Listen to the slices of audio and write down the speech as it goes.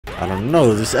I don't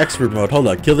know, this expert mode. Hold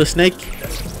up, kill the snake.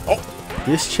 Oh,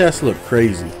 this chest look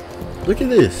crazy. Look at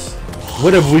this.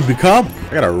 What have we become?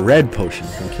 I got a red potion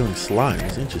from killing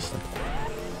slimes. Interesting.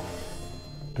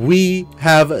 We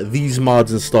have these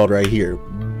mods installed right here.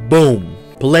 Boom.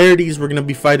 Polarities, we're gonna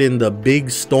be fighting the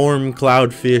big storm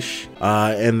cloudfish,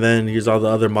 and then here's all the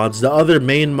other mods. The other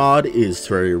main mod is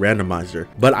Terraria randomizer,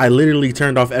 but I literally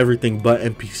turned off everything but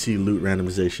NPC loot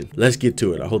randomization. Let's get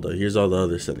to it. Hold on, here's all the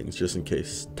other settings just in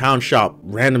case. Town shop,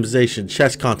 randomization,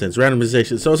 chest contents,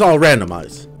 randomization, so it's all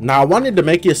randomized. Now I wanted to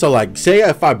make it so, like, say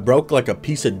if I broke like a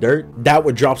piece of dirt, that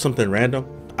would drop something random.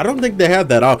 I don't think they have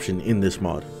that option in this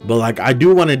mod, but like I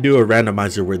do want to do a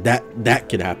randomizer where that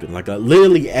could happen. Like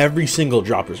literally every single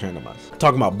drop is randomized.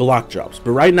 Talking about block drops,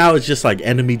 but right now it's just like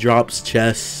enemy drops,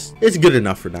 chests. It's good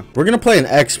enough for now. We're gonna play an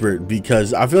expert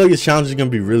because I feel like this challenge is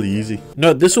gonna be really easy.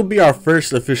 No, this will be our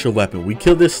first official weapon. We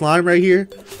killed this slime right here.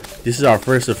 This is our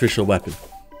first official weapon.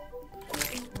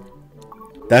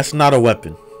 That's not a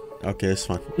weapon. Okay, it's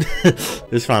fine.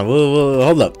 It's fine. We'll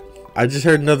hold up. I just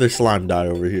heard another slime die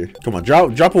over here. Come on,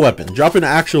 drop a weapon. Drop an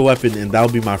actual weapon, and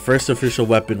that'll be my first official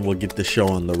weapon. We'll get the show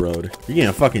on the road. You're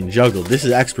getting fucking juggled. This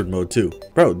is expert mode too.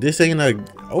 Bro, this ain't a...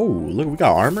 Oh, look, we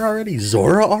got armor already?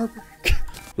 Zora armor?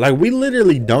 Like, we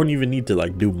literally don't even need to,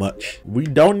 like, do much. We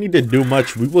don't need to do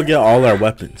much. We will get all our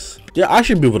weapons. Yeah, I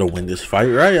should be able to win this fight,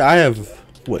 right? I have,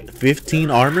 what,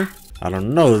 15 armor? I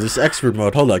don't know. This expert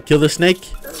mode. Hold up. Kill the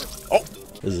snake. Oh.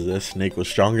 This snake was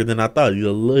stronger than I thought. He's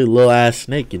a little ass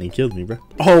snake and he killed me, bro.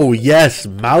 Oh yes,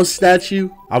 mouse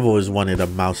statue. I've always wanted a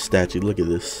mouse statue. Look at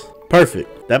this.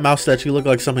 Perfect. That mouse statue look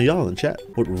like some of y'all in chat.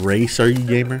 What race are you,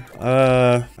 gamer?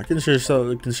 I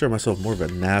consider myself more of a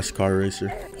NASCAR racer.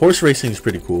 Horse racing is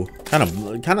pretty cool. Kind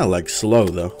of like slow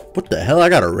though. What the hell? I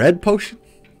got a red potion?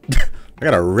 I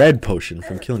got a red potion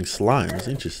from killing slimes.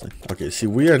 Interesting. Okay, see,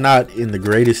 we are not in the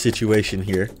greatest situation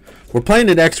here. We're playing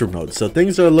in expert mode, so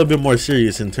things are a little bit more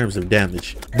serious in terms of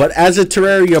damage. But as a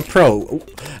Terraria pro,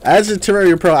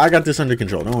 I got this under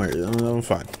control. Don't worry, I'm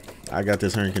fine. I got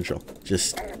this under control.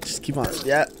 Just keep on.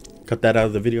 Yeah. Cut that out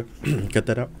of the video. Cut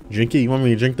that out. Drink it. You want me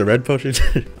to drink the red potion?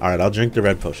 All right, I'll drink the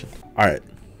red potion. All right,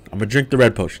 I'm gonna drink the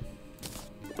red potion.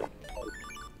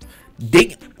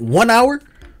 Dang, 1 hour?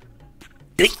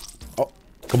 Dang. Oh,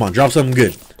 come on, drop something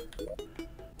good.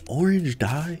 Orange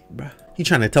dye, bruh. You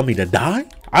trying to tell me to die?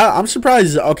 I'm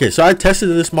surprised. Okay, so I tested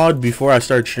this mod before I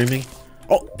started streaming.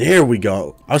 Oh, there we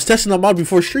go. I was testing the mod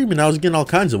before streaming. I was getting all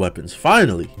kinds of weapons.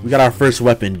 Finally, we got our first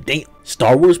weapon. Damn.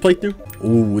 Star Wars playthrough?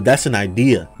 Ooh, that's an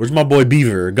idea. Where's my boy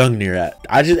Beaver or Gungnir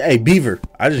at? Hey, Beaver,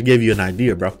 I just gave you an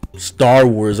idea, bro. Star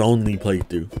Wars only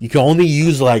playthrough. You can only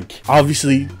use, like,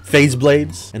 obviously, phase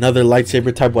blades and other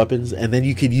lightsaber type weapons. And then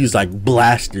you could use, like,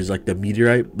 blasters, like the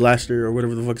meteorite blaster or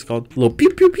whatever the fuck it's called. A little pew,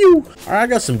 pew, pew. All right, I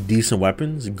got some decent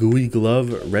weapons. Gooey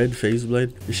glove, red phase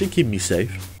blade. It should keep me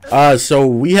safe. So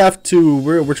we have to,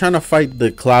 we're trying to fight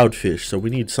the cloudfish. So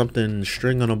we need something,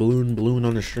 string on a balloon, balloon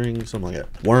on a string, something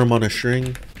like that. Worm on a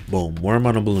string, boom, worm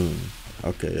on a balloon.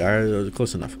 Okay, all right,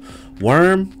 close enough.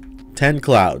 Worm, 10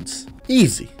 clouds,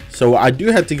 easy. So I do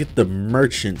have to get the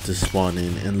merchant to spawn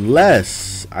in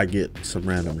unless I get some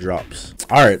random drops.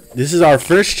 All right, this is our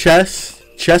first chest.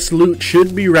 Chest loot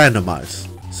should be randomized,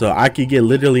 so I could get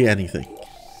literally anything.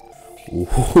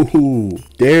 Ooh,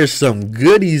 there's some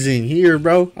goodies in here,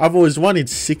 bro. I've always wanted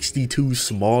 62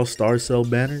 small star cell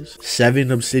banners,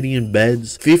 7 obsidian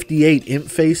beds, 58 imp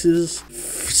faces,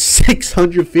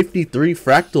 653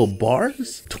 fractal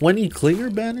bars, 20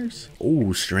 clinger banners.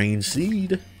 Oh, strange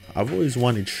seed. I've always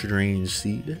wanted strange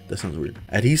seed. That sounds weird.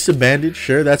 Adhesive bandage.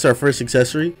 Sure, that's our first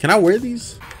accessory. Can I wear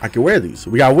these? I can wear these.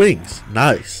 We got wings.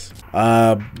 Nice.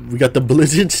 We got the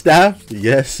blizzard staff.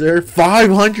 Yes, sir.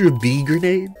 500 bee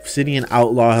grenade. Obsidian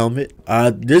outlaw helmet.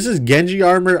 This is Genji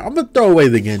armor. I'm gonna throw away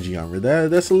the Genji armor.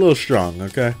 That's a little strong,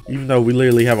 okay? Even though we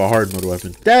literally have a hard mode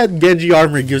weapon. That Genji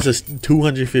armor gives us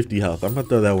 250 health. I'm gonna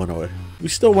throw that one away. We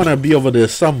still want to be able to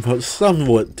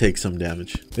somewhat take some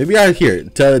damage. Maybe out here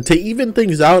to even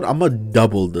things out, I'm gonna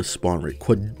double the spawn rate.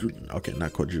 Okay,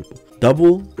 not quadruple.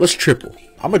 Double. Let's triple.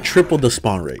 I'm gonna triple the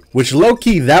spawn rate, which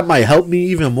low-key that might help me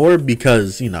even more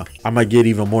because, you know, I might get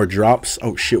even more drops.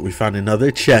 Oh shit, we found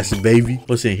another chest, baby.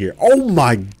 What's in here? Oh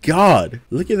my god,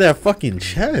 look at that fucking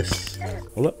chest.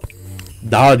 Hold up.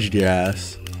 Dodged your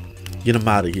ass. Get him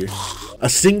out of here. A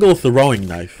single throwing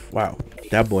knife. Wow,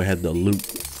 that boy had the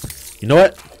loot. You know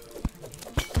what?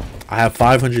 I have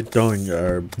 500 throwing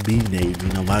bee nade. You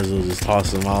know, might as well just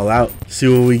toss them all out. See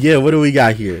what we get. What do we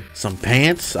got here? Some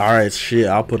pants. All right, shit.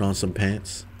 I'll put on some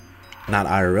pants. Not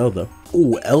IRL though.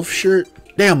 Ooh, elf shirt.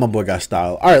 Damn, my boy got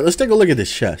style. All right, let's take a look at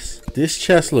this chest. This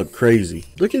chest look crazy.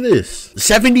 Look at this.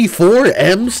 74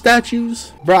 M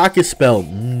statues? Bro, I can spell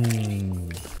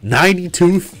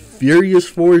 92 Furious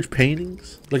Forge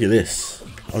paintings. Look at this.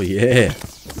 Oh, yeah.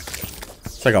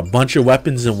 It's like a bunch of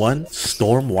weapons in one.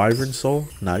 Storm, Wyvern Soul.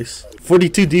 Nice.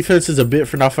 42 defense is a bit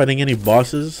for not fighting any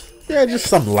bosses. Yeah, just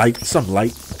some light.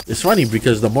 It's funny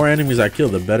because the more enemies I kill,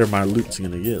 the better my loot's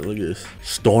gonna get. Look at this.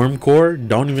 Storm Core.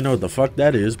 Don't even know what the fuck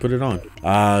that is. Put it on.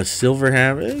 Silver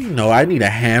Hammer. You know, I need a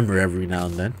hammer every now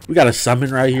and then. We got a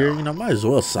summon right here. You know, might as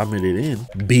well summon it in.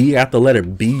 B. Got the letter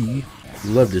B.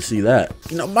 Love to see that.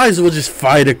 You know, might as well just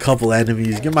fight a couple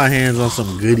enemies. Get my hands on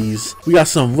some goodies. We got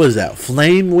some, what is that?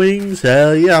 Flame Wings?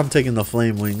 Hell yeah, I'm taking the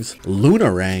Flame Wings.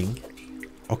 Lunarang.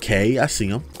 Okay, I see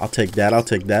them. I'll take that. I'll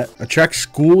take that. Attract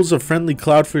schools of friendly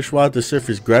cloudfish while at the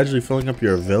surface, gradually filling up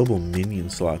your available minion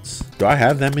slots. Do I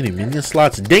have that many minion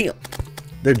slots? Damn!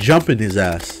 They're jumping his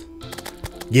ass.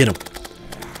 Get him.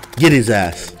 Get his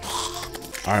ass.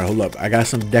 Alright, hold up. I got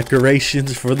some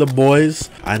decorations for the boys.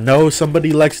 I know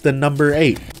somebody likes the number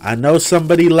 8. I know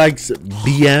somebody likes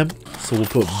BM. So we'll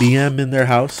put BM in their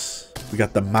house. We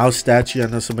got the mouse statue. I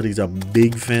know somebody's a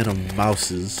big fan of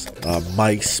mouses.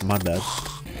 Mice, my bad.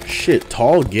 Shit,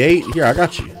 tall gate. Here, I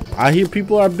got you. I hear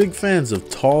people are big fans of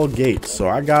tall gates, so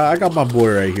I got my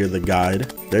boy right here, the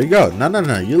guide. There you go. No,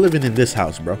 you're living in this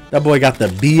house, bro. That boy got the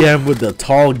BM with the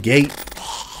tall gate.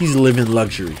 He's living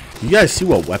luxury. You guys see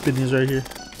what weapon is right here?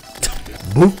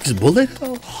 Book's bullet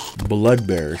hell?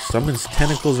 Bloodbearer summons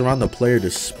tentacles around the player to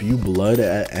spew blood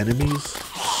at enemies.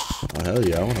 Oh hell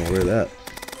yeah, I want to wear that.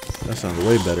 That sounds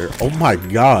way better. Oh my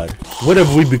god, what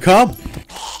have we become?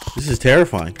 This is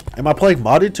terrifying. Am I playing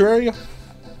modded Terraria?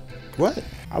 What?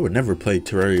 I would never play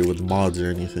Terraria with mods or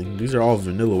anything. These are all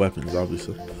vanilla weapons,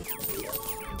 obviously.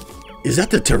 Is that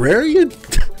the Terrarian?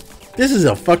 This is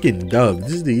a fucking dub.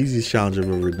 This is the easiest challenge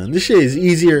I've ever done. This shit is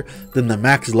easier than the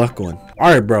max luck one.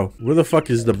 Alright, bro. Where the fuck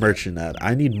is the merchant at?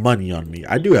 I need money on me.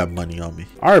 I do have money on me.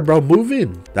 Alright, bro. Move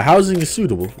in. The housing is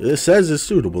suitable. It says it's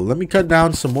suitable. Let me cut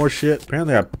down some more shit.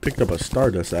 Apparently, I picked up a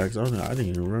Stardust axe. I don't know. I didn't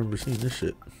even remember seeing this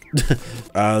shit.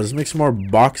 Let's make some more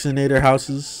Boxinator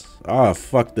houses. Oh,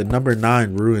 fuck. The number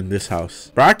 9 ruined this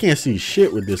house. Bro, I can't see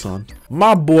shit with this on.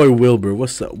 My boy Wilbur.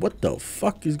 What's up? What the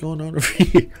fuck is going on over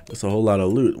here? That's a whole lot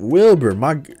of loot. Wilbur,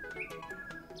 my...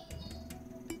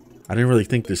 I didn't really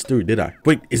think this through, did I?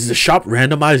 Wait, is the shop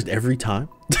randomized every time?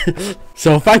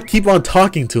 So if I keep on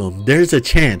talking to him, there's a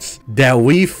chance that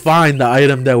we find the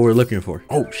item that we're looking for.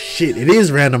 Oh, shit. It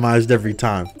is randomized every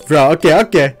time. Bro,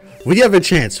 okay. We have a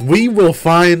chance. We will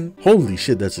find... Holy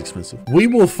shit, that's expensive. We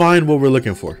will find what we're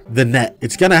looking for. The net.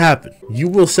 It's gonna happen. You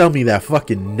will sell me that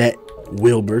fucking net,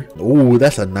 Wilbur. Oh,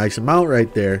 that's a nice amount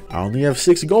right there. I only have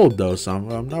 6 gold though, so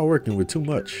I'm not working with too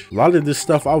much. A lot of this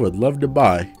stuff I would love to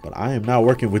buy, but I am not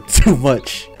working with too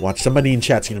much. Watch, somebody in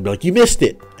chat's gonna be like, you missed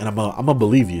it. And I'm gonna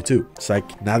believe you too. It's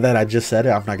like, now that I just said it,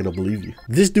 I'm not gonna believe you.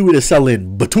 This dude is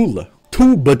selling Batula.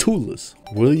 2 Batulas.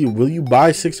 Will you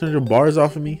buy 600 bars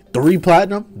off of me? 3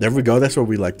 platinum? There we go. That's what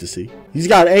we like to see. He's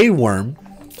got a worm.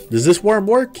 Does this worm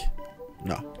work?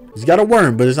 No. He's got a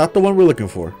worm, but it's not the one we're looking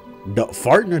for. The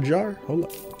fart in a jar? Hold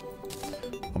up.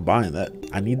 I'm buying that.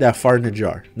 I need that fart in a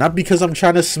jar. Not because I'm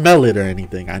trying to smell it or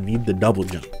anything. I need the double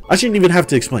jump. I shouldn't even have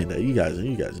to explain that. You guys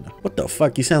know. What the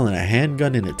fuck? You selling a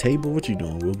handgun in a table? What you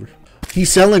doing, Wilbur?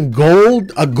 He's selling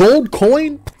gold, a gold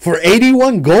coin for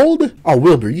 81 gold? Oh,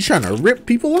 Wilbur, you trying to rip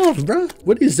people off, bro?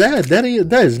 What is that? That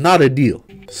is not a deal.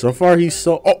 So far, he's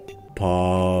so... Oh,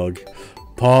 Pog.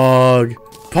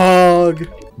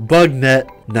 Bug net.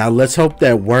 Now, let's hope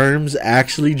that worms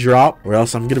actually drop, or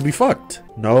else I'm gonna be fucked.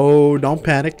 No, don't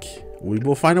panic. We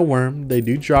will find a worm. They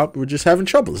do drop. We're just having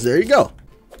troubles. There you go.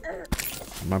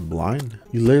 Am I blind?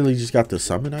 You literally just got the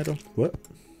summon item? What?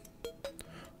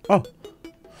 Oh.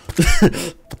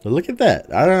 Look at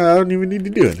that. I don't even need to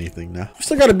do anything now.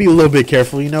 Still got to be a little bit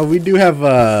careful, you know. We do have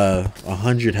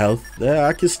 100 health. Yeah,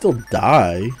 I can still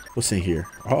die. What's in here?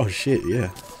 Oh shit, yeah.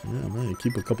 I'm gonna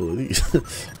keep a couple of these.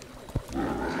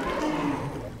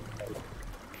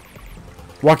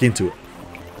 Walk into it.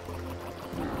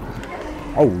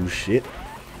 Oh shit.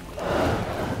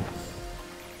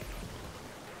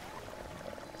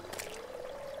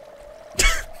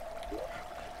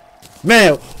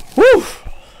 Man, whew.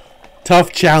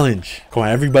 Tough challenge. Come on,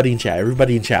 everybody in chat. I'm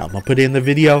gonna put it in the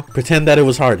video. Pretend that it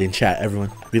was hard in chat,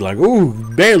 everyone. Be like, ooh,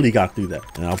 barely got through that.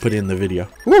 And I'll put it in the video.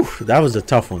 Whew, that was a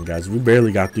tough one, guys. We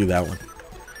barely got through that one.